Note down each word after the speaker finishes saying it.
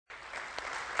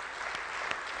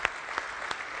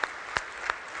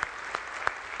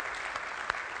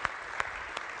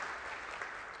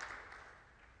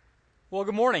Well,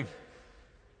 good morning.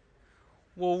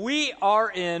 Well, we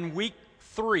are in week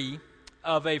 3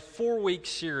 of a 4-week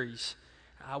series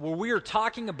where we are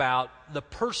talking about the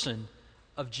person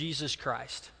of Jesus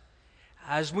Christ.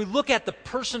 As we look at the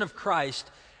person of Christ,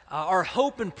 our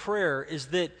hope and prayer is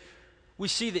that we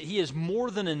see that He is more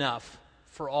than enough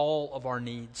for all of our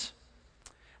needs.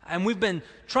 And we've been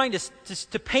trying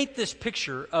to paint this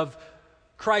picture of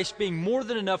Christ being more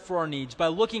than enough for our needs by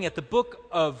looking at the book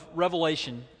of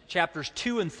Revelation, chapters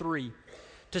 2 and 3,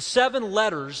 to 7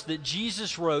 letters that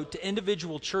Jesus wrote to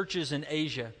individual churches in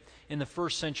Asia in the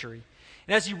first century.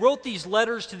 And as He wrote these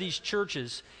letters to these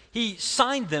churches, He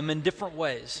signed them in different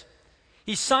ways.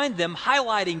 He signed them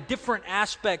highlighting different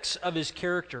aspects of His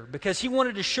character because He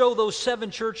wanted to show those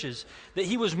 7 churches that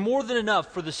He was more than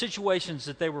enough for the situations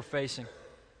that they were facing.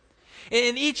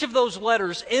 And each of those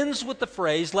letters ends with the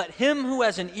phrase, "Let him who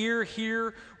has an ear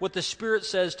hear what the Spirit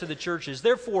says to the churches."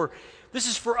 Therefore, this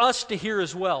is for us to hear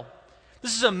as well.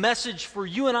 This is a message for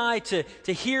you and I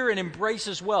to hear and embrace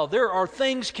as well. There are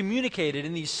things communicated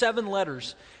in these 7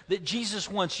 letters that Jesus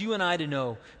wants you and I to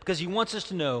know because He wants us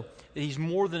to know that He's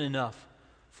more than enough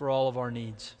for all of our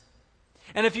needs.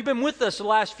 And if you've been with us the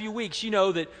last few weeks, you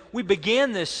know that we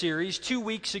began this series 2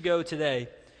 weeks ago today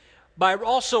by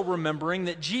also remembering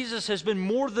that Jesus has been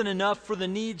more than enough for the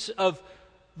needs of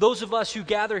those of us who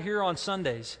gather here on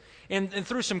Sundays. And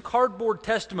through some cardboard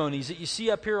testimonies that you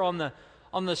see up here on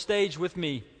the stage with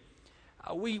me,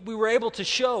 we were able to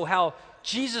show how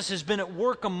Jesus has been at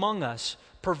work among us,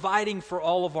 providing for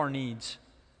all of our needs.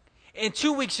 And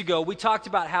 2 weeks ago, we talked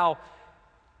about how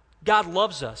God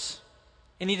loves us,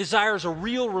 and He desires a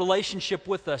real relationship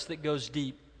with us that goes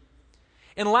deep.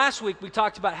 And last week, we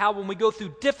talked about how when we go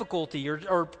through difficulty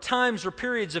or times or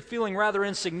periods of feeling rather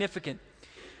insignificant,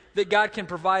 that God can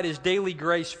provide His daily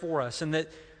grace for us, and that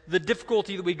the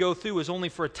difficulty that we go through is only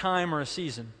for a time or a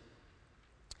season.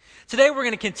 Today, we're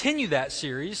going to continue that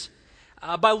series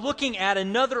by looking at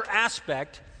another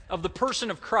aspect of the person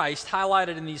of Christ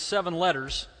highlighted in these 7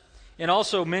 letters and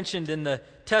also mentioned in the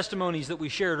testimonies that we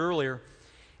shared earlier.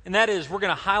 And that is, we're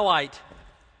going to highlight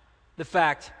the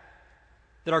fact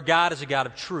that our God is a God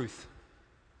of truth.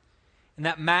 And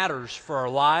that matters for our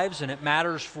lives, and it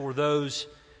matters for those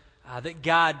that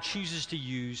God chooses to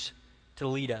use to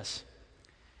lead us.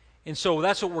 And so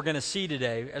that's what we're going to see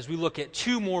today as we look at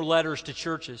 2 more letters to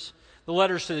churches. The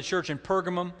letters to the church in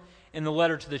Pergamum and the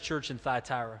letter to the church in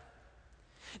Thyatira.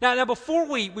 Now before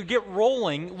we get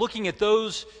rolling looking at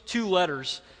those 2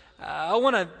 letters, I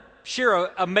want to share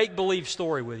a make-believe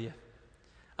story with you,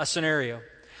 a scenario.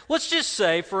 Let's just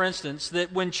say, for instance,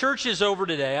 that when church is over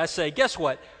today, I say, guess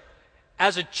what?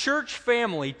 As a church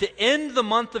family, to end the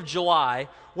month of July,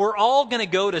 we're all going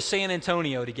to go to San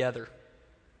Antonio together.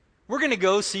 We're going to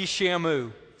go see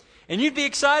Shamu. And you'd be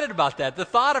excited about that. The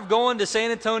thought of going to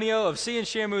San Antonio, of seeing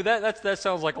Shamu, that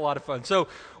sounds like a lot of fun. So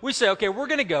we say, okay, we're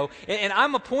going to go. And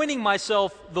I'm appointing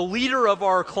myself the leader of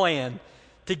our clan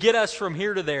to get us from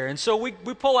here to there. And so we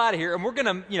pull out of here, and we're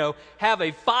going to, have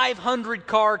a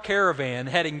 500-car caravan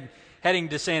heading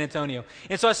to San Antonio.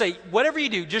 And so I say, whatever you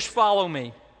do, just follow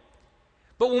me.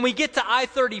 But when we get to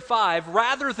I-35,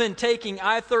 rather than taking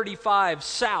I-35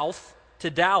 south to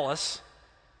Dallas,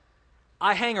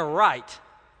 I hang a right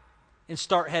and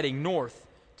start heading north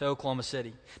to Oklahoma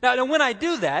City. Now when I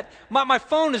do that, my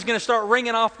phone is going to start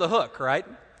ringing off the hook, right?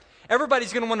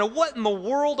 Everybody's going to wonder, what in the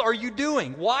world are you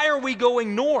doing? Why are we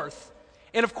going north?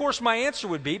 And of course, my answer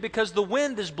would be, because the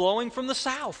wind is blowing from the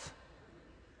south.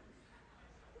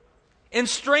 And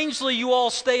strangely, you all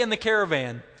stay in the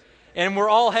caravan, and we're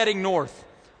all heading north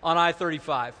on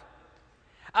I-35.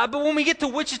 But when we get to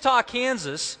Wichita,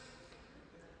 Kansas,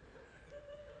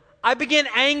 I begin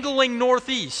angling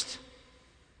northeast.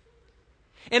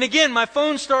 And again, my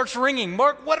phone starts ringing.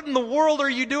 Mark, what in the world are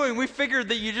you doing? We figured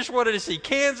that you just wanted to see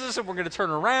Kansas and we're going to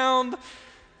turn around.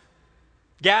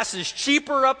 Gas is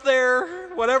cheaper up there,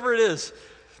 whatever it is.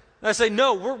 And I say,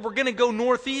 no, we're going to go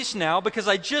northeast now because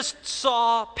I just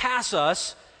saw pass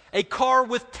us a car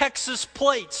with Texas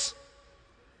plates.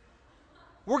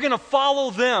 We're going to follow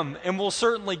them and we'll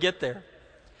certainly get there.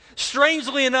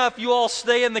 Strangely enough, you all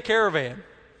stay in the caravan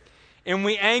and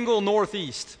we angle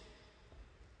northeast.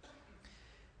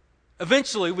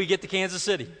 Eventually, we get to Kansas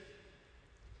City.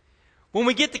 When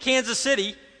we get to Kansas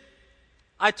City,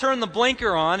 I turn the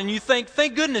blinker on, and you think,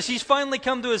 thank goodness, he's finally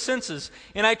come to his senses.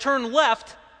 And I turn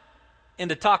left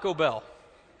into Taco Bell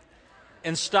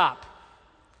and stop.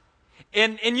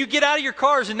 And you get out of your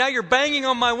cars, and now you're banging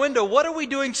on my window. What are we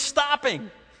doing stopping?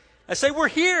 I say, we're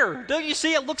here. Don't you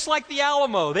see? It looks like the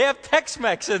Alamo. They have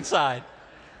Tex-Mex inside.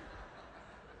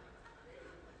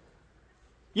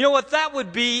 You know what? That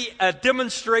would be a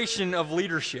demonstration of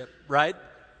leadership, right?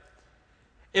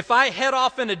 If I head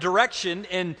off in a direction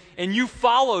and you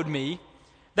followed me,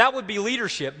 that would be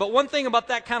leadership. But one thing about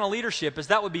that kind of leadership is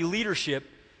that would be leadership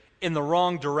in the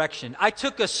wrong direction. I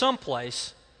took us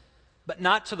someplace, but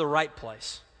not to the right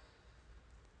place.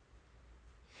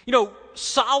 You know,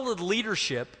 solid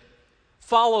leadership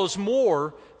follows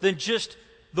more than just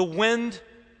the wind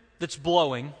that's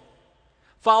blowing,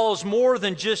 follows more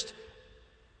than just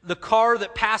the car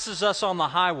that passes us on the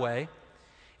highway,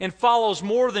 and follows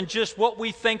more than just what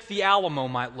we think the Alamo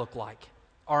might look like,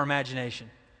 our imagination.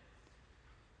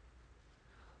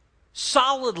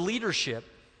 Solid leadership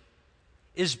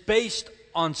is based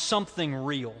on something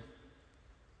real.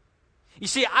 You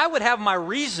see, I would have my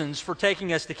reasons for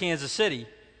taking us to Kansas City,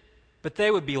 but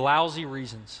they would be lousy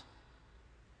reasons.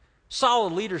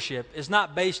 Solid leadership is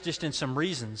not based just in some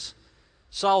reasons.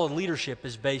 Solid leadership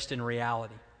is based in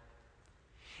reality.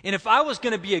 And if I was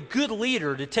going to be a good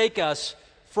leader to take us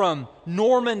from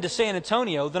Norman to San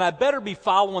Antonio, then I better be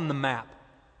following the map.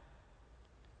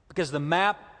 Because the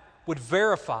map would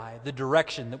verify the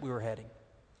direction that we were heading.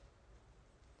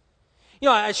 You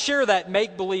know, I share that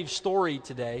make-believe story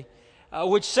today,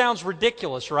 which sounds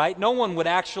ridiculous, right? No one would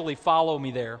actually follow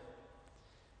me there.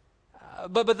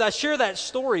 But I share that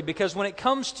story because when it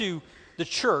comes to the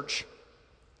church,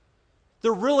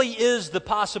 there really is the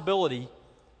possibility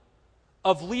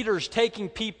of leaders taking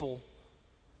people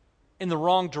in the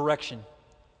wrong direction,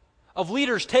 of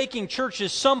leaders taking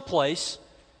churches someplace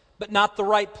but not the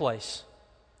right place,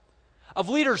 of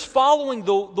leaders following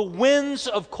the winds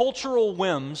of cultural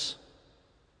whims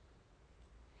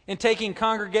and taking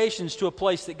congregations to a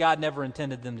place that God never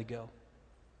intended them to go,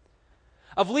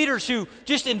 of leaders who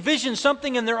just envision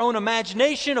something in their own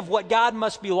imagination of what God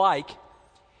must be like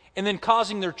and then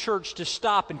causing their church to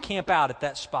stop and camp out at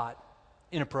that spot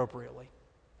inappropriately.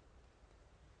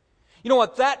 You know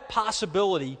what? That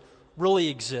possibility really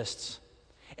exists.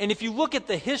 And if you look at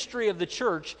the history of the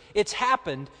church, it's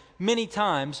happened many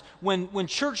times when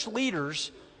church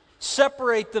leaders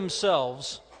separate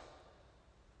themselves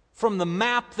from the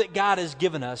map that God has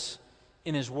given us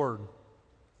in His Word.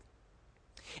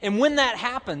 And when that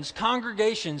happens,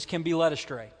 congregations can be led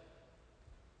astray.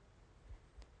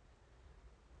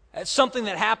 That's something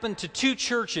that happened to two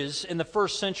churches in the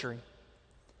first century.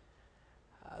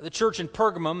 The church in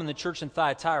Pergamum and the church in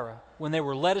Thyatira, when they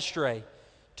were led astray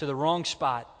to the wrong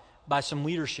spot by some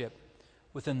leadership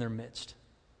within their midst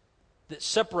that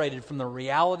separated from the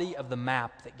reality of the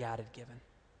map that God had given.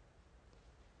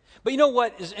 But you know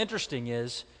what is interesting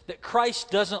is that Christ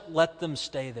doesn't let them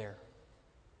stay there.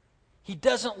 He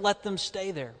doesn't let them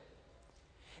stay there.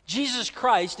 Jesus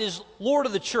Christ is Lord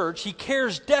of the church. He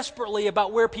cares desperately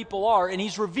about where people are, and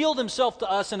He's revealed Himself to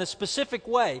us in a specific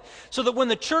way so that when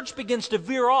the church begins to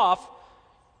veer off,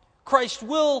 Christ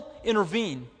will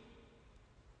intervene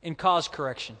and cause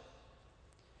correction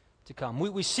to come.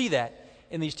 We see that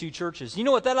in these two churches. You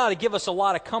know what? That ought to give us a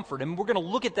lot of comfort, and we're going to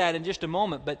look at that in just a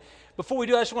moment. But before we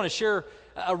do, I just want to share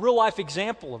a real-life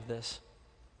example of this.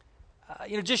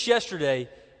 Just yesterday,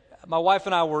 my wife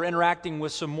and I were interacting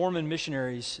with some Mormon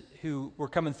missionaries who were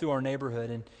coming through our neighborhood,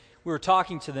 and we were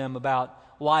talking to them about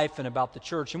life and about the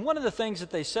church. And one of the things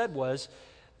that they said was,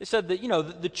 they said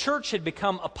that, the church had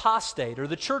become apostate, or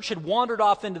the church had wandered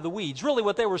off into the weeds. Really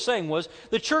what they were saying was,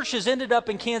 the church has ended up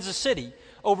in Kansas City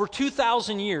over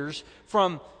 2,000 years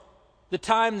from the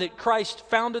time that Christ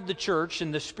founded the church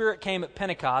and the Spirit came at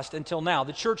Pentecost until now.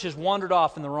 The church has wandered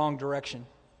off in the wrong direction.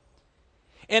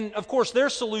 And, of course, their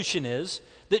solution is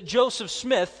that Joseph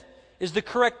Smith is the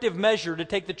corrective measure to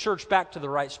take the church back to the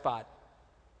right spot.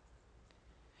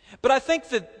 But I think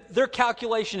that their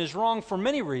calculation is wrong for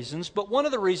many reasons, but one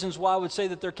of the reasons why I would say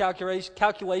that their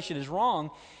calculation is wrong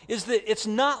is that it's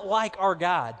not like our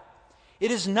God.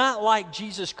 It is not like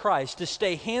Jesus Christ to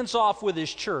stay hands-off with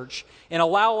His church and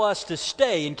allow us to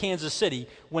stay in Kansas City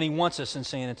when He wants us in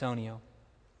San Antonio.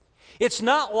 It's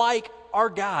not like our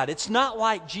God. It's not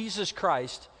like Jesus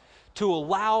Christ to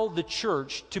allow the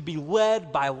church to be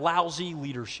led by lousy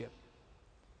leadership.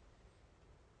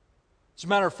 As a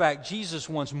matter of fact, Jesus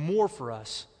wants more for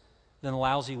us than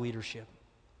lousy leadership.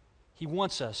 He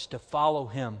wants us to follow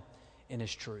Him in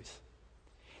His truth.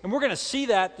 And we're going to see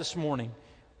that this morning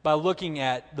by looking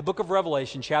at the book of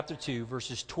Revelation, chapter 2,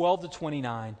 verses 12 to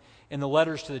 29, and the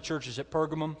letters to the churches at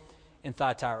Pergamum and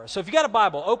Thyatira. So if you got a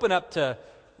Bible, open up to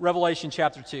Revelation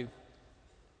chapter 2.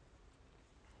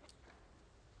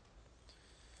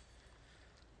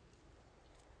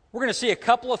 We're going to see a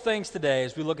couple of things today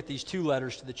as we look at these two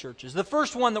letters to the churches. The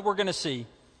first one that we're going to see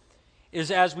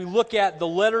is as we look at the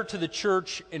letter to the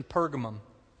church in Pergamum.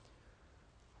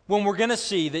 when we're going to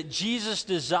see that Jesus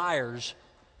desires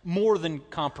more than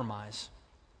compromise.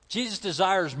 Jesus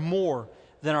desires more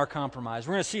than our compromise.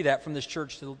 We're going to see that from this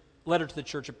letter to the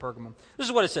church at Pergamum. This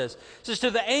is what it says. It says,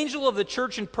 "To the angel of the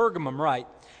church in Pergamum write,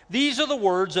 these are the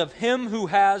words of him who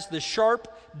has the sharp,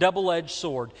 double-edged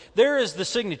sword." There is the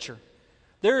signature.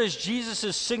 There is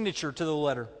Jesus' signature to the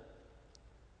letter.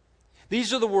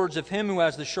 "These are the words of him who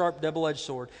has the sharp, double-edged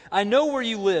sword. I know where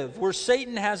you live, where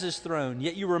Satan has his throne,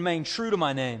 yet you remain true to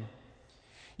my name.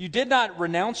 You did not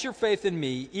renounce your faith in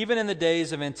me, even in the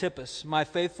days of Antipas, my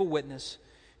faithful witness,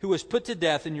 who was put to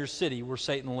death in your city where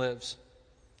Satan lives.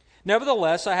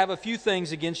 Nevertheless, I have a few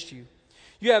things against you.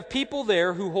 You have people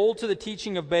there who hold to the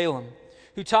teaching of Balaam,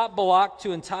 who taught Balak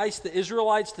to entice the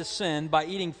Israelites to sin by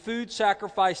eating food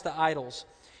sacrificed to idols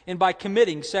and by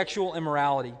committing sexual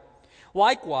immorality.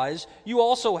 Likewise, you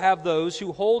also have those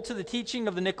who hold to the teaching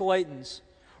of the Nicolaitans.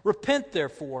 Repent,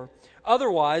 therefore,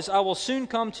 otherwise I will soon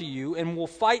come to you and will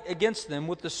fight against them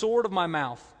with the sword of my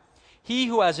mouth. He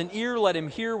who has an ear, let him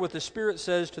hear what the Spirit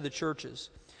says to the churches.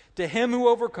 To him who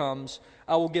overcomes,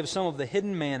 I will give some of the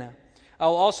hidden manna. I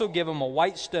will also give him a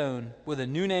white stone with a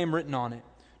new name written on it,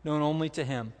 known only to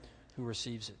him who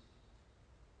receives it."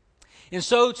 And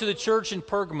so to the church in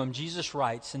Pergamum, Jesus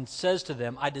writes and says to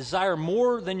them, "I desire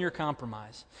more than your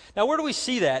compromise." Now, where do we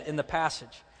see that in the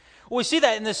passage? Well, we see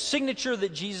that in the signature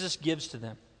that Jesus gives to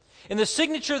them. In the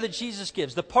signature that Jesus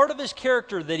gives, the part of his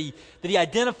character that he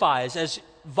identifies as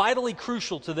vitally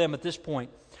crucial to them at this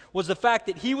point was the fact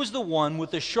that he was the one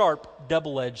with the sharp,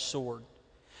 double-edged sword.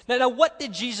 Now, what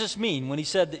did Jesus mean when he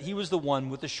said that he was the one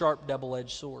with the sharp,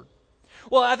 double-edged sword?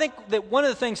 Well, I think that one of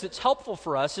the things that's helpful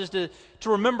for us is to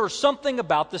remember something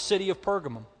about the city of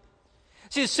Pergamum.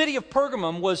 See, the city of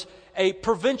Pergamum was a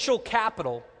provincial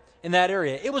capital in that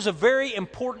area. It was a very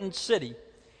important city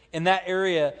in that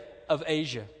area of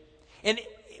Asia. And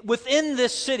within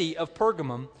this city of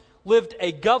Pergamum lived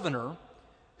a governor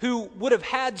who would have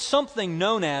had something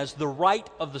known as the right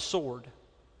of the sword.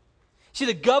 See,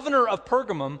 the governor of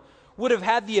Pergamum would have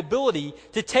had the ability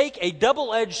to take a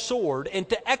double-edged sword and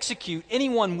to execute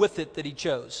anyone with it that he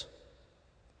chose.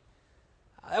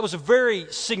 That was a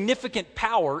very significant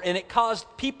power, and it caused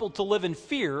people to live in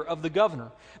fear of the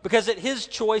governor, because at his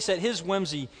choice, at his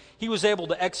whimsy, he was able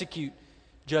to execute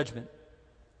judgment.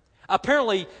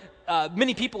 Apparently,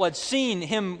 many people had seen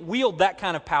him wield that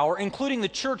kind of power, including the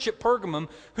church at Pergamum,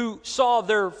 who saw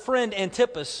their friend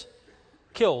Antipas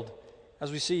killed,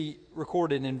 as we see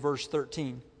recorded in verse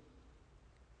 13.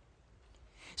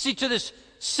 See, to this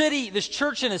city, this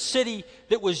church in a city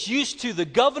that was used to the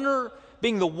governor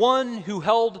being the one who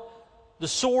held the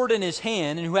sword in his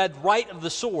hand and who had right of the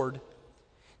sword,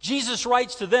 Jesus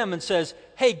writes to them and says,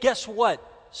 "Hey, guess what,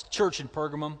 church in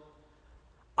Pergamum?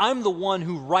 I'm the one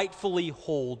who rightfully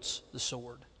holds the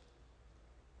sword."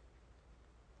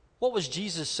 What was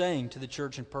Jesus saying to the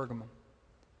church in Pergamum?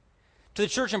 To the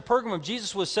church in Pergamum,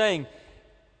 Jesus was saying,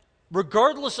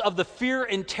 regardless of the fear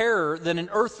and terror that an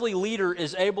earthly leader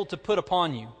is able to put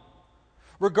upon you,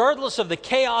 regardless of the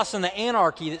chaos and the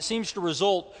anarchy that seems to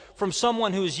result from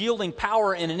someone who is yielding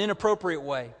power in an inappropriate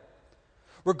way,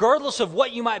 regardless of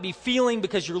what you might be feeling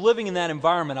because you're living in that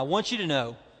environment, I want you to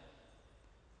know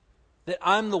that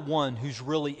I'm the one who's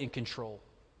really in control.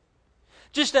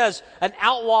 Just as an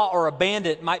outlaw or a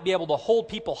bandit might be able to hold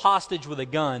people hostage with a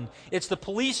gun, it's the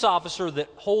police officer that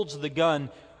holds the gun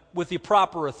with the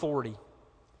proper authority.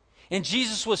 And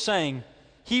Jesus was saying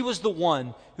he was the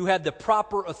one who had the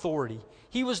proper authority.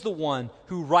 He was the one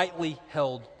who rightly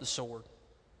held the sword.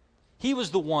 He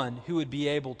was the one who would be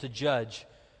able to judge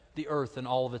the earth and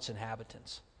all of its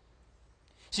inhabitants.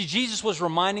 See, Jesus was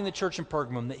reminding the church in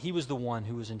Pergamum that he was the one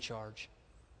who was in charge.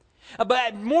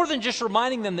 But more than just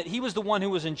reminding them that he was the one who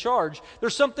was in charge,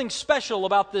 there's something special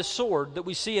about this sword that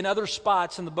we see in other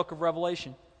spots in the book of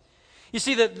Revelation. You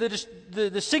see,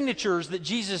 the signatures that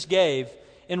Jesus gave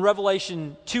in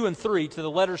Revelation 2 and 3 to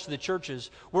the letters to the churches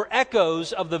were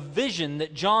echoes of the vision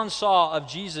that John saw of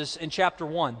Jesus in chapter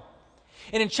 1.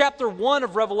 And in chapter 1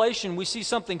 of Revelation, we see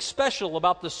something special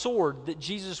about the sword that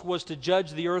Jesus was to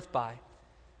judge the earth by.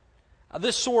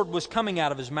 This sword was coming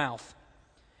out of his mouth.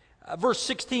 Verse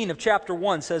 16 of chapter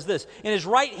 1 says this, "In his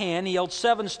right hand he held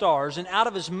 7 stars, and out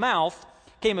of his mouth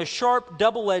came a sharp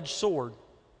double-edged sword."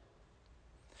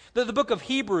 The book of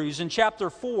Hebrews in chapter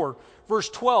 4, verse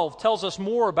 12, tells us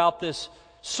more about this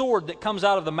sword that comes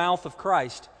out of the mouth of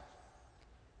Christ.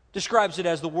 Describes it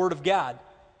as the Word of God.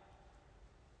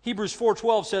 Hebrews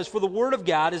 4:12 says, "For the Word of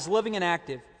God is living and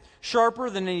active, sharper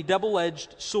than any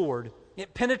double-edged sword.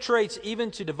 It penetrates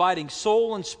even to dividing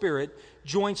soul and spirit,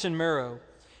 joints and marrow.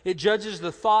 It judges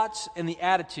the thoughts and the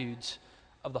attitudes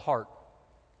of the heart."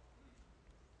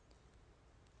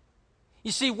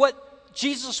 You see, what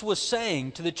Jesus was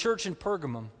saying to the church in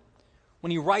Pergamum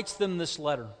when he writes them this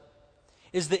letter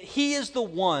is that he is the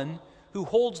one who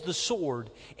holds the sword,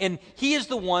 and he is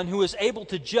the one who is able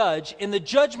to judge, and the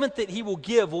judgment that he will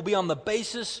give will be on the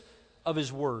basis of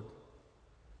his word.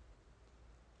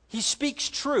 He speaks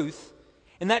truth,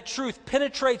 and that truth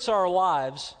penetrates our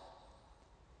lives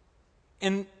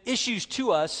and issues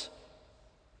to us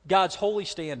God's holy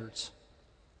standards.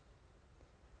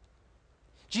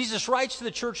 Jesus writes to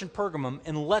the church in Pergamum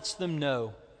and lets them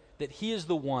know that he is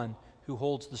the one who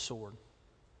holds the sword.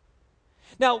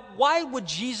 Now, why would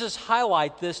Jesus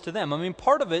highlight this to them? I mean,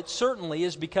 part of it certainly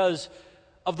is because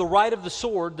of the right of the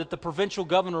sword that the provincial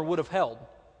governor would have held.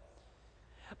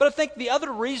 But I think the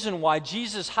other reason why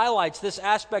Jesus highlights this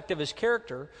aspect of his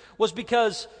character was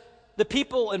because the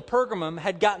people in Pergamum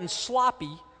had gotten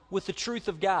sloppy with the truth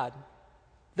of God.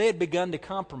 They had begun to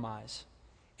compromise.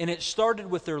 And it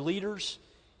started with their leaders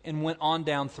and went on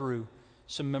down through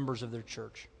some members of their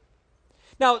church.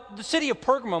 Now, the city of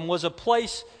Pergamum was a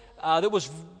place that was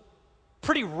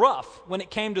pretty rough when it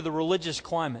came to the religious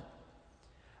climate.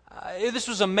 This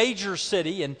was a major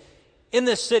city, and in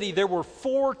this city there were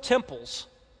 4 temples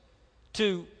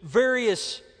to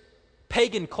various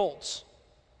pagan cults.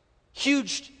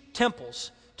 Huge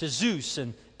temples to Zeus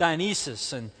and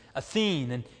Dionysus and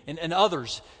Athene and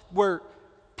others, where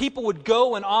people would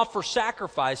go and offer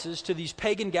sacrifices to these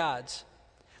pagan gods.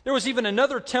 There was even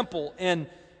another temple in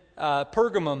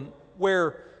Pergamum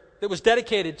that was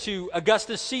dedicated to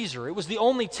Augustus Caesar. It was the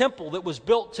only temple that was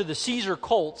built to the Caesar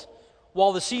cult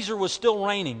while the Caesar was still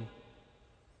reigning.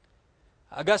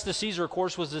 Augustus Caesar, of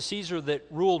course, was the Caesar that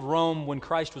ruled Rome when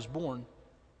Christ was born.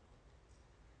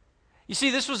 You see,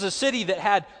 this was a city that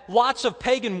had lots of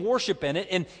pagan worship in it,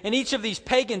 and in each of these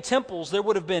pagan temples there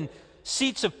would have been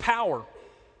seats of power.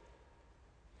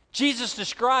 Jesus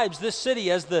describes this city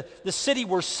as the city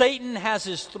where Satan has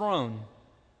his throne,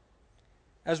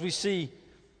 as we see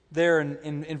there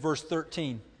in verse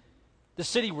 13. The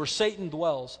city where Satan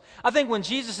dwells. I think when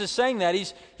Jesus is saying that,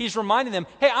 he's reminding them,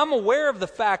 hey, I'm aware of the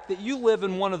fact that you live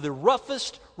in one of the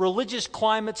roughest religious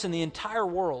climates in the entire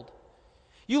world.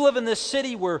 You live in this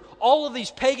city where all of these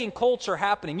pagan cults are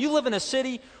happening. You live in a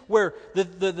city where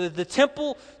the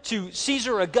temple to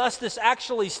Caesar Augustus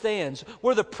actually stands,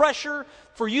 where the pressure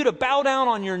for you to bow down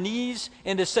on your knees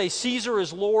and to say Caesar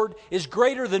is Lord is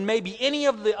greater than maybe any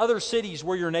of the other cities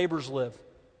where your neighbors live.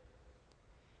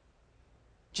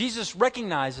 Jesus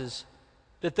recognizes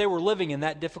that they were living in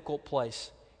that difficult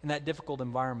place, in that difficult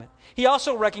environment. He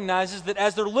also recognizes that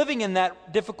as they're living in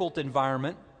that difficult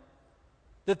environment,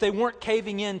 that they weren't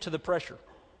caving in to the pressure.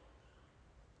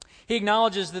 He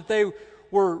acknowledges that they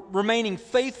were remaining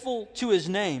faithful to his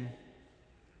name,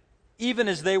 even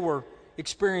as they were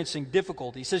experiencing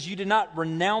difficulty. He says, you did not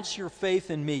renounce your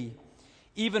faith in me,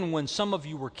 even when some of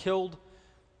you were killed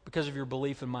because of your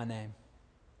belief in my name.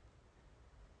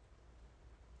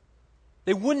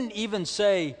 They wouldn't even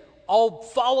say, I'll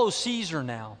follow Caesar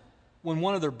now, when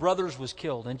one of their brothers was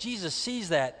killed. And Jesus sees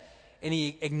that, and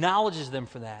he acknowledges them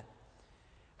for that.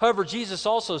 However, Jesus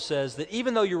also says that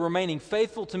even though you're remaining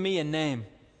faithful to me in name,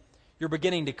 you're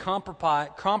beginning to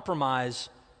compromise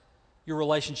your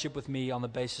relationship with me on the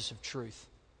basis of truth.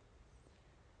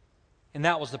 And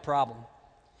that was the problem.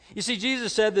 You see,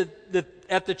 Jesus said that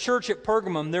at the church at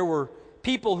Pergamum, there were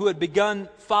people who had begun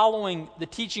following the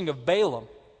teaching of Balaam.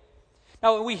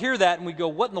 Now, we hear that and we go,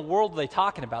 what in the world are they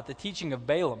talking about? The teaching of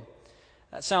Balaam.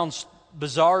 That sounds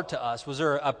bizarre to us. Was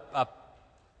there a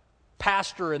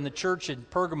pastor in the church in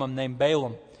Pergamum named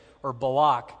Balaam or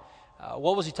Balak?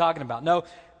 What was he talking about? No,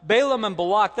 Balaam and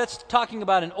Balak, that's talking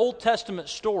about an Old Testament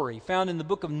story found in the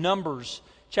book of Numbers,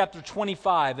 chapter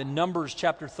 25, and Numbers,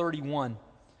 chapter 31.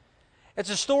 It's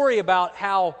a story about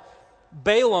how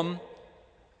Balaam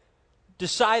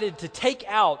decided to take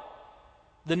out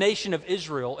the nation of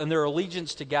Israel and their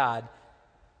allegiance to God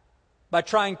by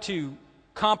trying to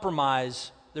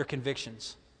compromise their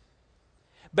convictions.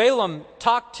 Balaam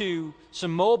talked to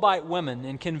some Moabite women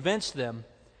and convinced them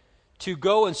to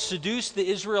go and seduce the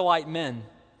Israelite men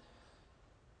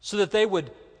so that they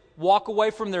would walk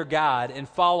away from their God and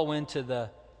follow into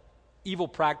the evil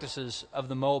practices of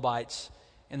the Moabites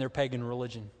and their pagan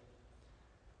religion.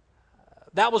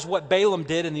 That was what Balaam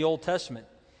did in the Old Testament.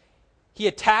 He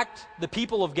attacked the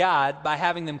people of God by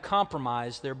having them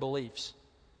compromise their beliefs.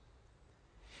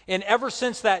 And ever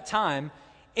since that time,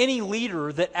 any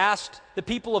leader that asked the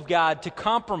people of God to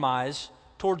compromise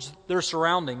towards their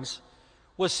surroundings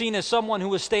was seen as someone who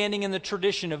was standing in the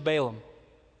tradition of Balaam.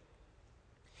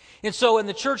 And so in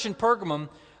the church in Pergamum,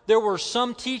 there were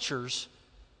some teachers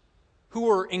who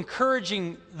were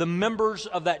encouraging the members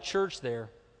of that church there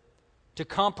to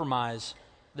compromise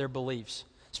their beliefs.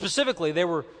 Specifically, they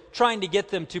were trying to get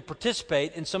them to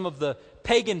participate in some of the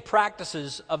pagan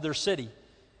practices of their city,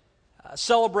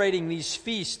 celebrating these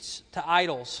feasts to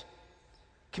idols,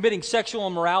 committing sexual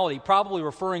immorality, probably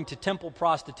referring to temple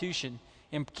prostitution,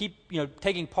 and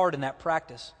taking part in that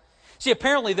practice. See,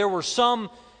 apparently there were some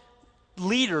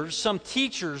leaders, some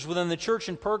teachers within the church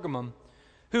in Pergamum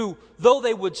who, though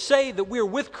they would say that we're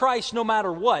with Christ no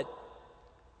matter what,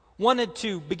 wanted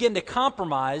to begin to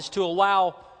compromise to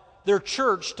allow their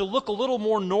church to look a little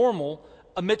more normal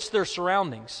amidst their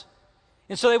surroundings.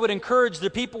 And so they would encourage the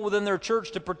people within their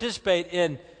church to participate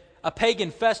in a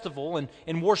pagan festival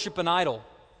and worship an idol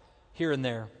here and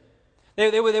there.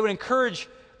 They would encourage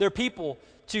their people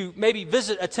to maybe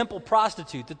visit a temple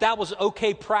prostitute, that was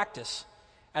okay practice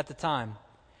at the time.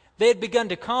 They had begun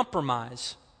to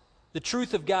compromise the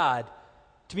truth of God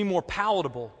to be more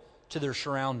palatable to their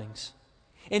surroundings.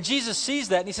 And Jesus sees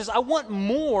that and he says, I want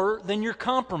more than your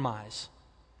compromise.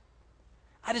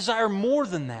 I desire more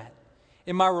than that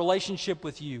in my relationship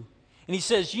with you. And he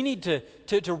says, you need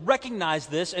to recognize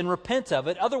this and repent of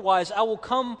it. Otherwise, I will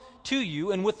come to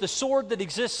you, and with the sword that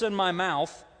exists in my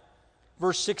mouth,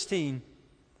 verse 16,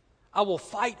 I will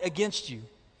fight against you.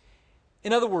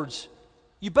 In other words,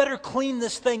 you better clean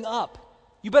this thing up.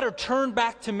 You better turn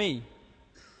back to me,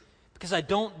 because I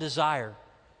don't desire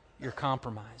your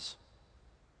compromise.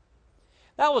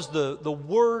 That was the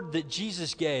word that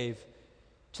Jesus gave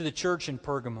to the church in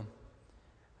Pergamum.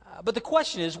 But the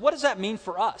question is, what does that mean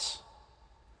for us?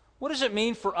 What does it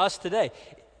mean for us today?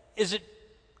 Is it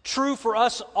true for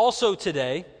us also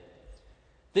today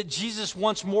that Jesus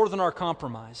wants more than our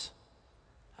compromise?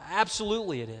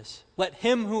 Absolutely it is. Let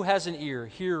him who has an ear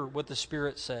hear what the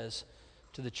Spirit says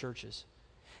to the churches.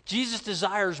 Jesus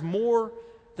desires more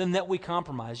than that we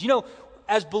compromise. You know,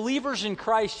 as believers in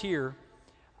Christ here,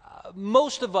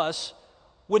 most of us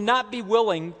would not be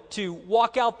willing to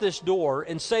walk out this door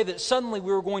and say that suddenly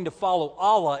we were going to follow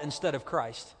Allah instead of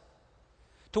Christ.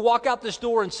 To walk out this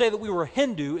door and say that we were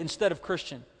Hindu instead of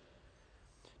Christian.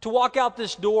 To walk out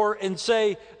this door and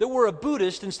say that we're a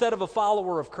Buddhist instead of a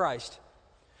follower of Christ.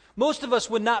 Most of us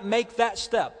would not make that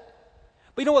step.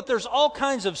 But you know what? There's all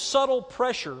kinds of subtle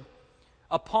pressure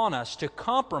upon us to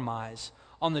compromise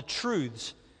on the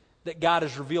truths that God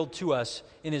has revealed to us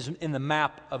in the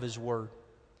map of His Word.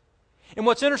 And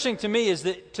what's interesting to me is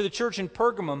that to the church in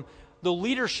Pergamum, the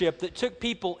leadership that took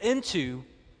people into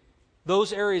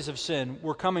those areas of sin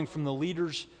were coming from the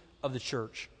leaders of the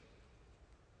church.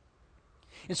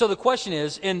 And so the question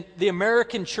is, in the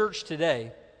American church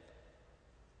today,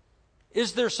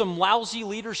 is there some lousy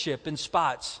leadership in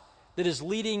spots that is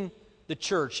leading the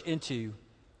church into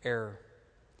error?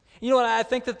 You know what? I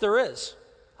think that there is.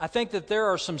 I think that there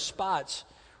are some spots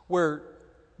where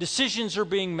decisions are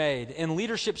being made and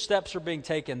leadership steps are being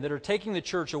taken that are taking the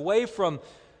church away from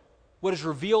what is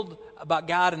revealed about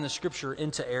God in the Scripture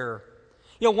into error.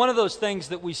 You know, one of those things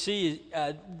that we see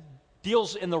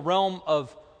deals in the realm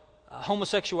of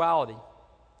homosexuality.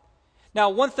 Now,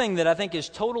 one thing that I think is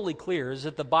totally clear is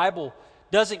that the Bible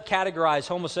doesn't categorize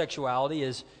homosexuality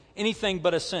as anything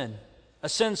but a sin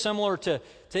similar to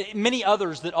many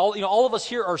others that all of us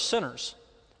here are sinners.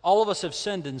 All of us have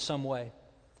sinned in some way.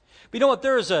 But you know what?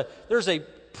 There's a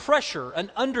pressure,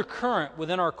 an undercurrent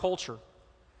within our culture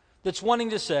that's wanting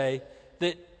to say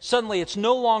that suddenly it's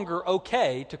no longer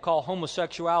okay to call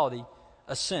homosexuality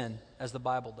a sin, as the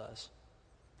Bible does.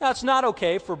 Now, it's not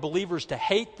okay for believers to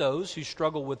hate those who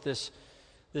struggle with this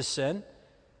sin,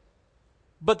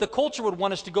 but the culture would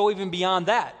want us to go even beyond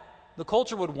that. The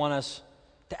culture would want us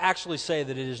to actually say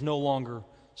that it is no longer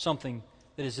something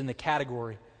that is in the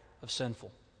category of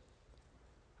sinful.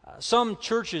 Some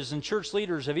churches and church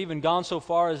leaders have even gone so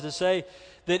far as to say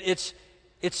that it's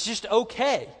just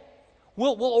okay.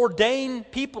 We'll ordain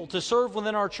people to serve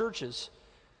within our churches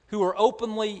who are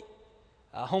openly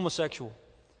homosexual.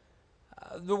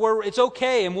 Where it's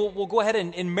okay, and we'll go ahead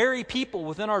and marry people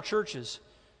within our churches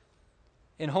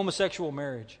in homosexual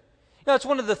marriage. You know, it's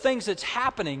one of the things that's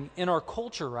happening in our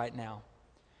culture right now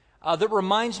that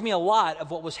reminds me a lot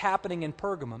of what was happening in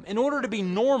Pergamum. In order to be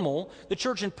normal, the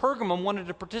church in Pergamum wanted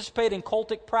to participate in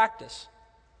cultic practice.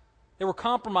 They were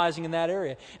compromising in that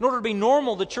area. In order to be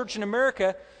normal, the church in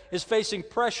America is facing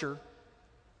pressure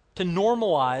to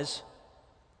normalize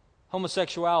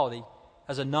homosexuality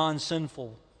as a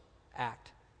non-sinful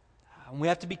act. And we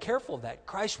have to be careful of that.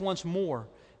 Christ wants more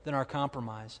than our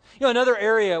compromise. You know, another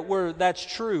area where that's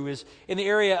true is in the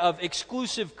area of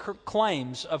exclusive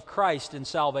claims of Christ in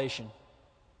salvation.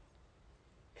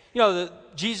 You know,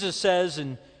 Jesus says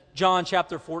in John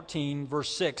chapter 14,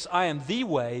 verse 6, I am the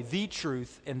way, the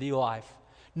truth, and the life.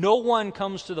 No one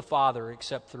comes to the Father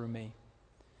except through me.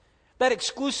 That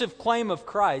exclusive claim of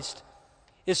Christ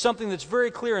is something that's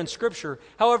very clear in Scripture.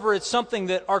 However, it's something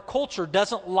that our culture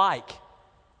doesn't like.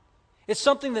 It's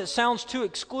something that sounds too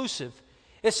exclusive.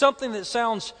 It's something that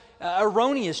sounds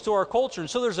erroneous to our culture. And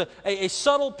so there's a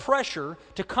subtle pressure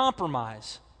to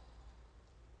compromise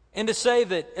and to say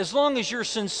that as long as you're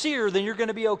sincere, then you're going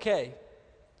to be okay.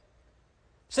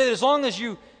 Say that as long as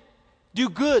you do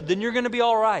good, then you're going to be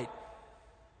all right.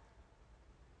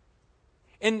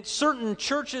 And certain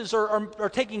churches are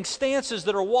taking stances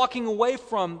that are walking away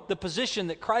from the position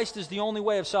that Christ is the only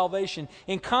way of salvation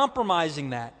and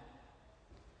compromising that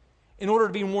in order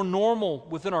to be more normal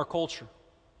within our culture.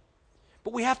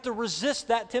 But we have to resist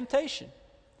that temptation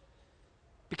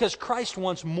because Christ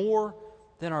wants more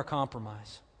than our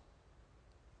compromise.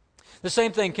 The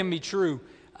same thing can be true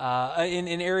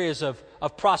in areas of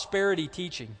prosperity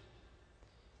teaching.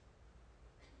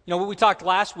 You know, we talked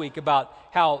last week about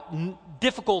how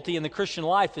difficulty in the Christian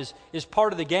life is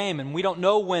part of the game, and we don't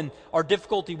know when our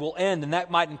difficulty will end, and that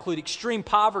might include extreme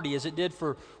poverty, as it did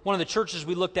for one of the churches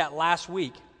we looked at last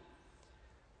week.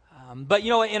 But, you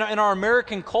know, in our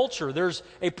American culture, there's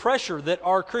a pressure that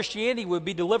our Christianity would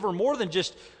be able to deliver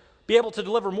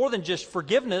more than just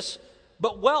forgiveness,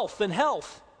 but wealth and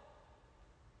health.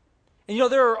 And, you know,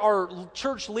 there are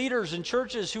church leaders and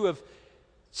churches who have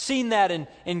seen that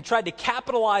and tried to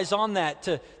capitalize on that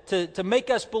to make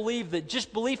us believe that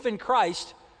just belief in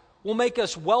Christ will make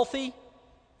us wealthy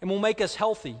and will make us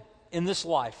healthy in this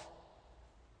life.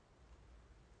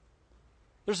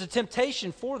 There's a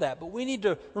temptation for that, but we need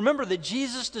to remember that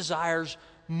Jesus desires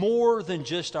more than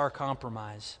just our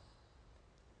compromise.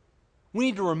 We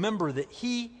need to remember that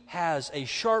He has a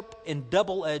sharp and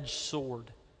double-edged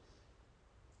sword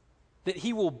that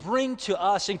He will bring to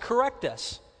us and correct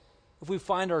us if we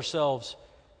find ourselves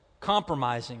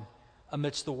compromising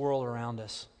amidst the world around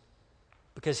us,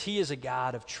 because He is a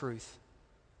God of truth.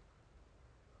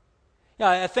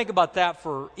 Yeah, I think about that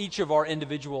for each of our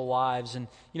individual lives. And,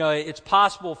 you know, it's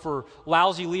possible for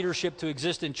lousy leadership to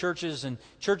exist in churches and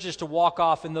churches to walk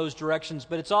off in those directions,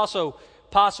 but it's also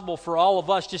possible for all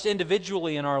of us just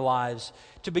individually in our lives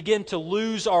to begin to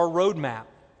lose our roadmap,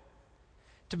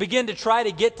 to begin to try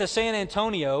to get to San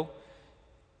Antonio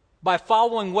by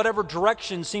following whatever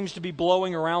direction seems to be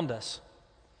blowing around us.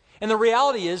 And the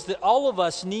reality is that all of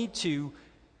us need to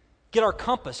get our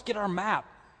compass, get our map,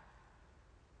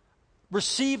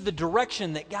 receive the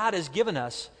direction that God has given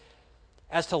us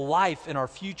as to life and our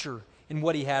future and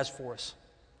what He has for us.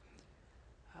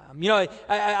 You know,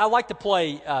 I like to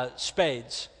play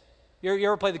spades. You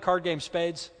ever play the card game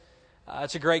Spades?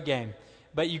 It's a great game.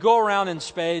 But you go around in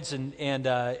spades and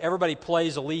everybody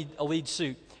plays a lead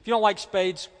suit. If you don't like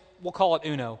spades, we'll call it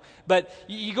Uno. But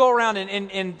you go around and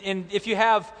if you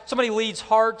have, somebody leads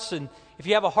hearts, and if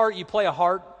you have a heart, you play a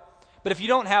heart. But if you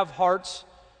don't have hearts,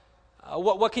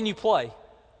 what can you play?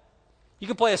 You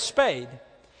can play a spade.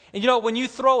 And you know, when you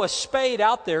throw a spade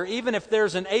out there, even if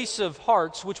there's an ace of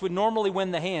hearts, which would normally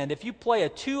win the hand, if you play a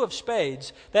two of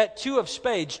spades, that two of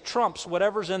spades trumps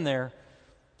whatever's in there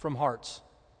from hearts.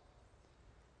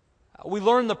 We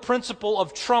learn the principle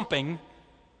of trumping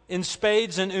in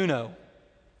spades and Uno.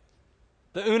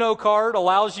 The Uno card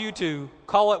allows you to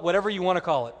call it whatever you want to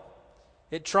call it.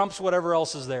 It trumps whatever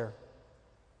else is there.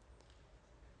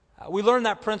 We learn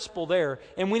that principle there,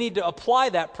 and we need to apply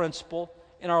that principle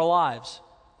in our lives.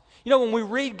 You know, when we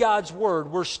read God's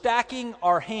Word, we're stacking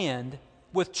our hand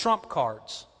with trump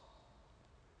cards.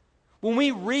 When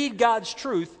we read God's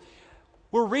truth,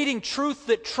 we're reading truth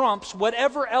that trumps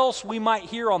whatever else we might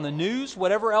hear on the news,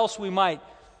 whatever else we might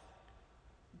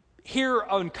hear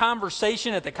on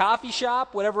conversation at the coffee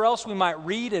shop, whatever else we might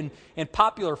read in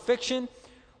popular fiction,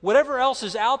 whatever else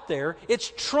is out there,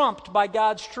 it's trumped by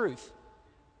God's truth.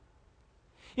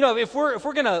 You know, if we're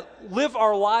going to live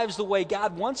our lives the way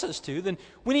God wants us to, then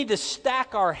we need to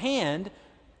stack our hand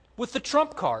with the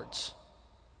trump cards.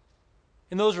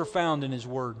 And those are found in His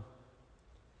Word.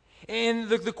 And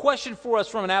the question for us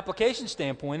from an application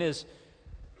standpoint is,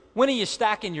 when are you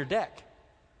stacking your deck?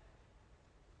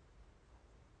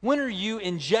 When are you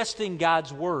ingesting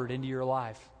God's Word into your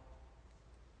life?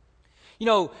 You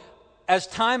know, as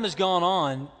time has gone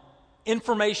on,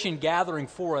 information gathering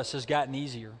for us has gotten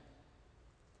easier.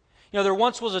 You know, there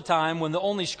once was a time when the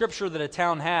only scripture that a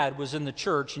town had was in the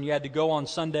church, and you had to go on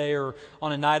Sunday or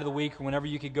on a night of the week or whenever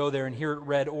you could go there and hear it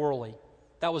read orally.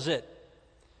 That was it.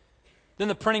 Then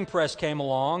the printing press came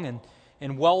along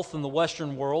and wealth in the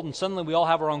Western world, and suddenly we all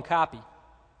have our own copy.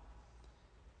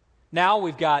 Now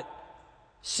we've got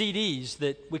CDs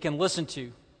that we can listen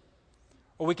to,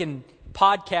 or we can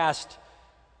podcast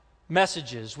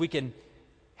messages. We can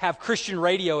have Christian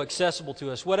radio accessible to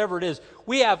us, whatever it is.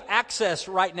 We have access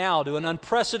right now to an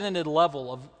unprecedented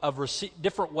level of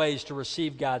different ways to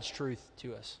receive God's truth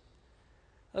to us.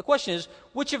 The question is,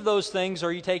 which of those things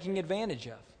are you taking advantage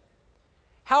of?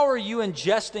 How are you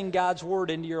ingesting God's Word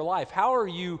into your life? How are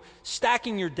you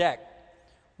stacking your deck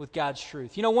with God's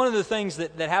truth? You know, one of the things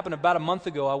that happened about a month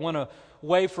ago, I went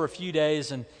away for a few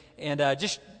days and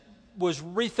just was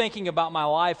rethinking about my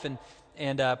life and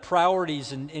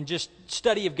priorities and just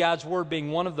study of God's Word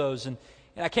being one of those. And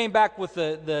I came back with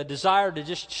the desire to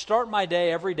just start my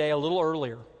day every day a little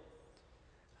earlier.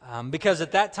 Because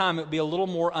at that time it would be a little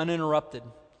more uninterrupted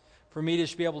for me to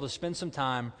just be able to spend some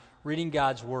time reading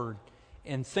God's Word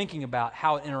and thinking about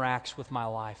how it interacts with my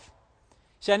life.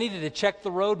 See, I needed to check the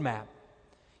roadmap.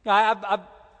 You know,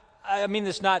 I mean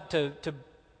this not to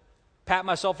pat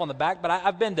myself on the back, but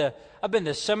I've been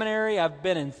to seminary. I've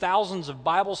been in thousands of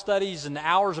Bible studies and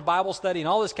hours of Bible study and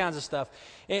all this kinds of stuff.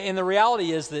 And the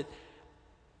reality is that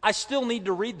I still need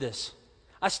to read this.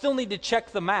 I still need to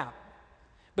check the map.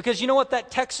 Because you know what?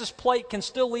 That Texas plate can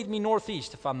still lead me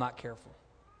northeast if I'm not careful.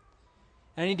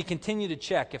 And I need to continue to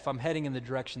check if I'm heading in the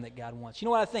direction that God wants. You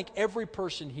know what? I think every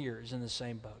person here is in the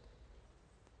same boat.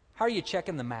 How are you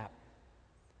checking the map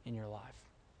in your life?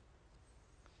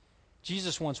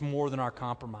 Jesus wants more than our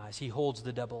compromise. He holds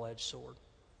the double-edged sword.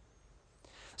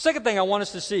 Second thing I want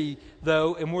us to see,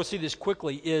 though, and we'll see this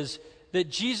quickly, is that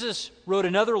Jesus wrote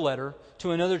another letter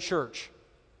to another church.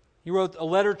 He wrote a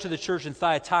letter to the church in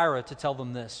Thyatira to tell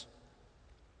them this.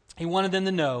 He wanted them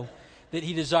to know that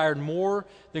he desired more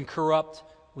than corrupt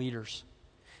leaders.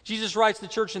 Jesus writes to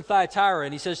the church in Thyatira,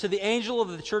 and he says, "To the angel of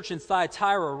the church in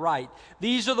Thyatira write,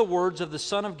 these are the words of the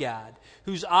Son of God,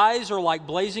 whose eyes are like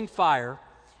blazing fire,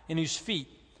 and whose feet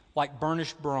like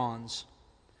burnished bronze.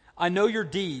 I know your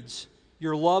deeds,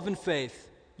 your love and faith,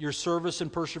 your service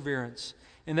and perseverance,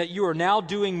 and that you are now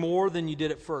doing more than you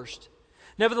did at first.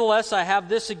 Nevertheless, I have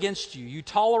this against you. You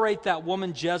tolerate that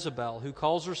woman Jezebel, who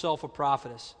calls herself a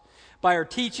prophetess. By her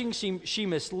teaching, she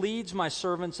misleads my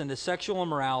servants into sexual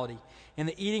immorality and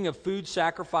the eating of food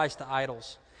sacrificed to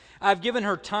idols. I have given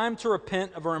her time to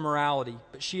repent of her immorality,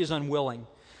 but she is unwilling.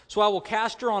 So I will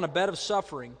cast her on a bed of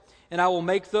suffering, and I will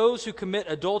make those who commit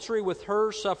adultery with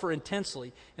her suffer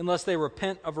intensely unless they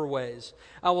repent of her ways.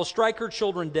 I will strike her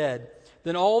children dead.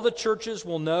 Then all the churches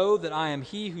will know that I am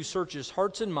he who searches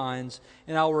hearts and minds,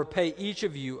 and I will repay each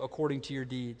of you according to your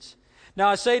deeds. Now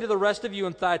I say to the rest of you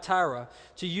in Thyatira,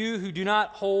 to you who do not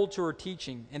hold to her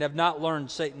teaching and have not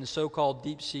learned Satan's so-called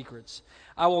deep secrets,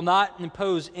 I will not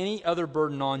impose any other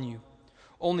burden on you.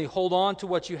 Only hold on to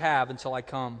what you have until I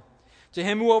come. To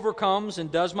him who overcomes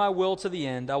and does my will to the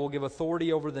end, I will give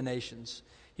authority over the nations.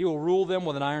 He will rule them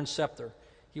with an iron scepter.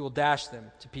 He will dash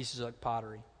them to pieces like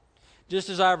pottery. Just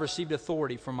as I have received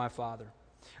authority from my Father,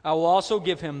 I will also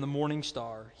give him the morning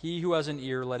star. He who has an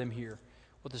ear, let him hear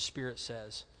what the Spirit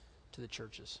says to the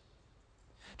churches."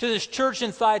 To this church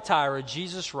in Thyatira,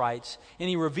 Jesus writes, and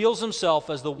he reveals himself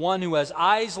as the one who has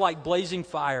eyes like blazing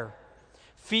fire,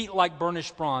 feet like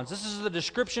burnished bronze. This is the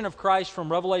description of Christ from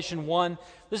Revelation 1.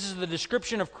 This is the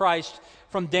description of Christ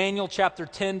from Daniel chapter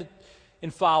 10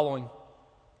 and following.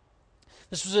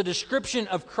 This was a description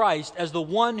of Christ as the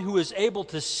one who is able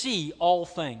to see all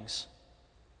things.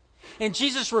 And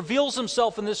Jesus reveals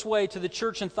himself in this way to the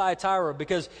church in Thyatira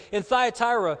because in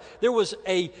Thyatira there was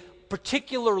a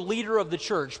particular leader of the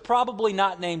church, probably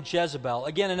not named Jezebel.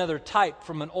 Again, another type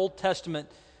from an Old Testament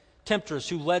temptress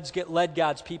who led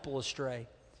God's people astray.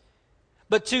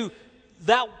 But to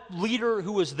that leader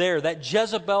who was there, that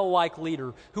Jezebel-like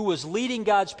leader who was leading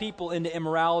God's people into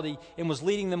immorality and was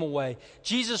leading them away,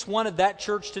 Jesus wanted that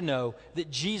church to know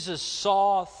that Jesus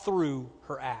saw through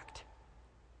her act.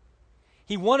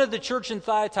 He wanted the church in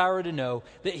Thyatira to know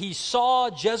that he saw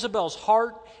Jezebel's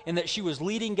heart and that she was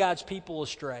leading God's people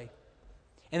astray,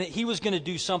 and that he was going to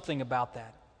do something about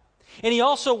that. And he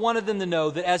also wanted them to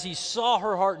know that as he saw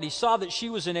her heart and he saw that she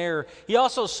was in error, he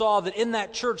also saw that in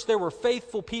that church there were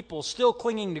faithful people still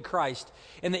clinging to Christ,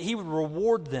 and that he would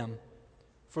reward them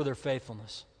for their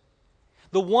faithfulness.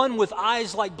 The one with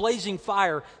eyes like blazing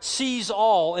fire sees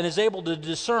all and is able to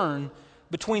discern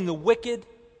between the wicked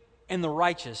and the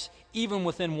righteous, even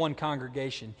within one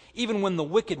congregation, even when the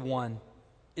wicked one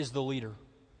is the leader.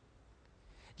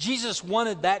 Jesus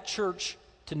wanted that church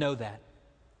to know that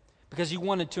because he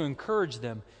wanted to encourage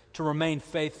them to remain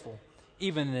faithful,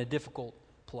 even in a difficult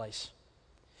place.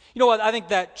 You know what? I think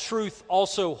that truth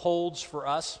also holds for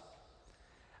us.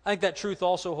 I think that truth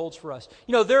also holds for us.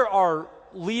 You know, there are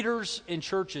leaders in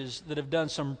churches that have done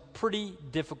some pretty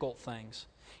difficult things.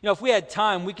 You know, if we had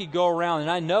time, we could go around, and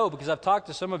I know because I've talked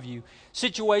to some of you,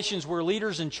 situations where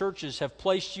leaders in churches have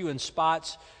placed you in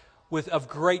spots of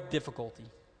great difficulty,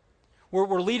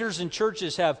 where leaders in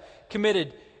churches have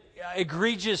committed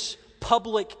egregious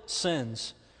public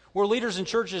sins, where leaders in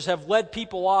churches have led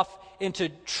people off into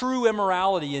true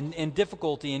immorality and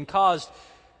difficulty and caused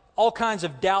all kinds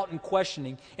of doubt and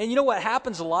questioning. And you know what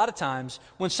happens a lot of times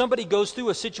when somebody goes through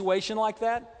a situation like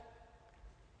that?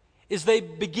 Is they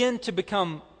begin to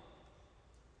become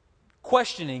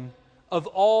questioning of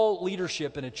all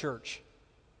leadership in a church.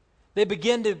 They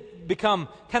begin to become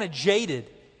kind of jaded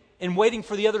and waiting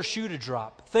for the other shoe to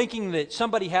drop, thinking that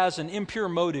somebody has an impure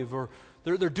motive or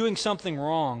they're doing something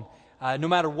wrong, no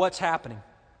matter what's happening.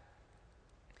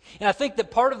 And I think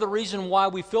that part of the reason why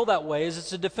we feel that way is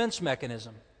it's a defense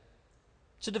mechanism.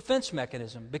 It's a defense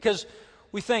mechanism because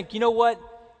we think, you know what?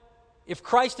 If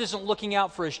Christ isn't looking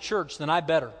out for His church, then I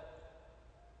better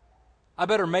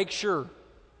make sure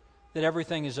that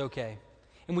everything is okay.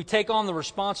 And we take on the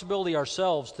responsibility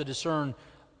ourselves to discern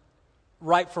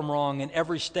right from wrong in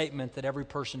every statement that every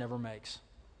person ever makes.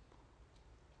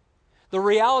 The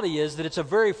reality is that it's a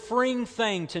very freeing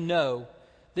thing to know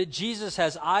that Jesus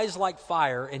has eyes like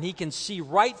fire and He can see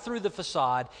right through the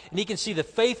facade and He can see the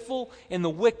faithful and the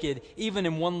wicked even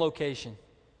in one location.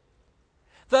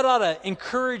 That ought to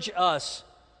encourage us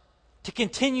to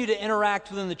continue to interact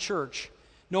within the church,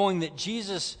 knowing that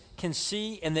Jesus can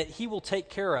see and that He will take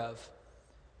care of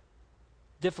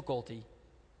difficulty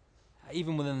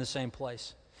even within the same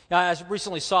place. Now, I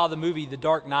recently saw the movie The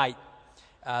Dark Knight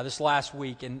this last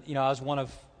week, and I was one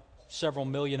of several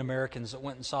million Americans that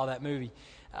went and saw that movie.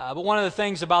 But one of the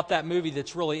things about that movie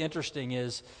that's really interesting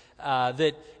is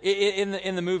that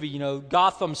in the movie,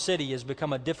 Gotham City has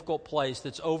become a difficult place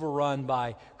that's overrun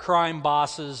by crime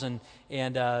bosses and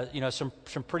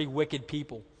some pretty wicked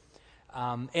people.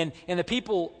 And the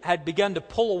people had begun to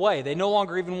pull away. They no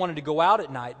longer even wanted to go out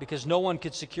at night because no one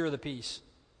could secure the peace.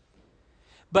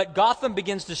 But Gotham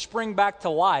begins to spring back to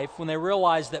life when they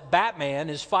realize that Batman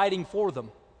is fighting for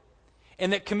them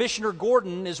and that Commissioner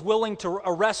Gordon is willing to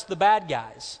arrest the bad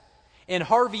guys and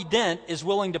Harvey Dent is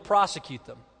willing to prosecute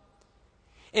them.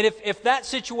 And if that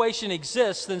situation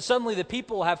exists, then suddenly the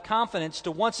people have confidence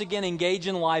to once again engage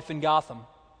in life in Gotham.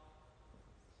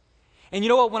 And you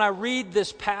know what? When I read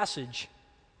this passage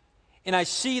and I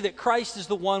see that Christ is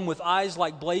the one with eyes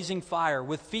like blazing fire,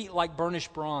 with feet like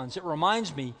burnished bronze, it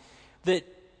reminds me that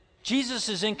Jesus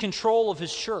is in control of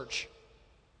His church.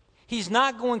 He's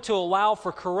not going to allow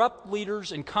for corrupt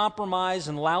leaders and compromise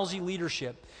and lousy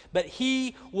leadership, but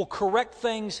He will correct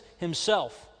things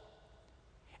Himself.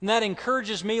 And that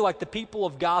encourages me, like the people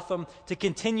of Gotham, to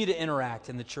continue to interact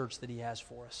in the church that He has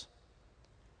for us.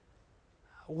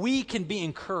 We can be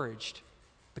encouraged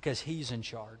because He's in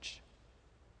charge.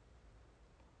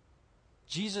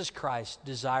 Jesus Christ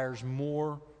desires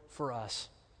more for us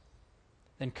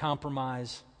than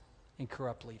compromise and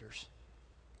corrupt leaders.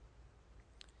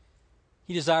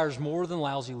 He desires more than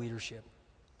lousy leadership,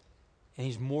 and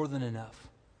He's more than enough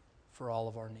for all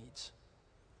of our needs.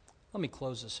 Let me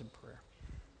close this in prayer.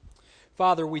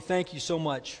 Father, we thank You so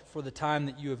much for the time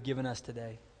that You have given us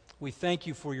today. We thank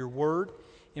You for Your word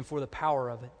and for the power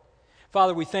of it.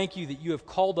 Father, we thank You that You have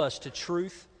called us to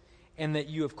truth and that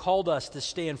You have called us to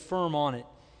stand firm on it,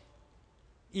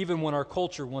 even when our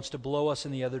culture wants to blow us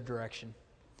in the other direction.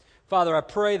 Father, I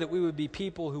pray that we would be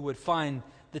people who would find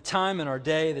the time in our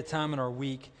day, the time in our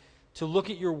week, to look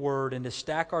at Your word and to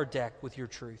stack our deck with Your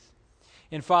truth.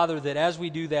 And Father, that as we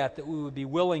do that we would be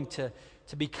willing to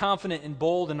be confident and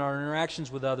bold in our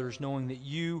interactions with others, knowing that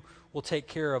You will take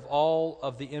care of all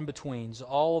of the in-betweens,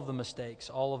 all of the mistakes,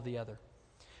 all of the other.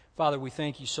 Father, we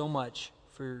thank You so much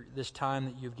for this time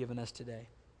that You've given us today.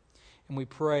 And we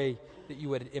pray that You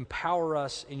would empower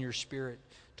us in Your Spirit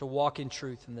to walk in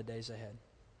truth in the days ahead.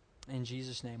 In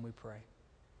Jesus' name we pray.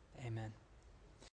 Amen.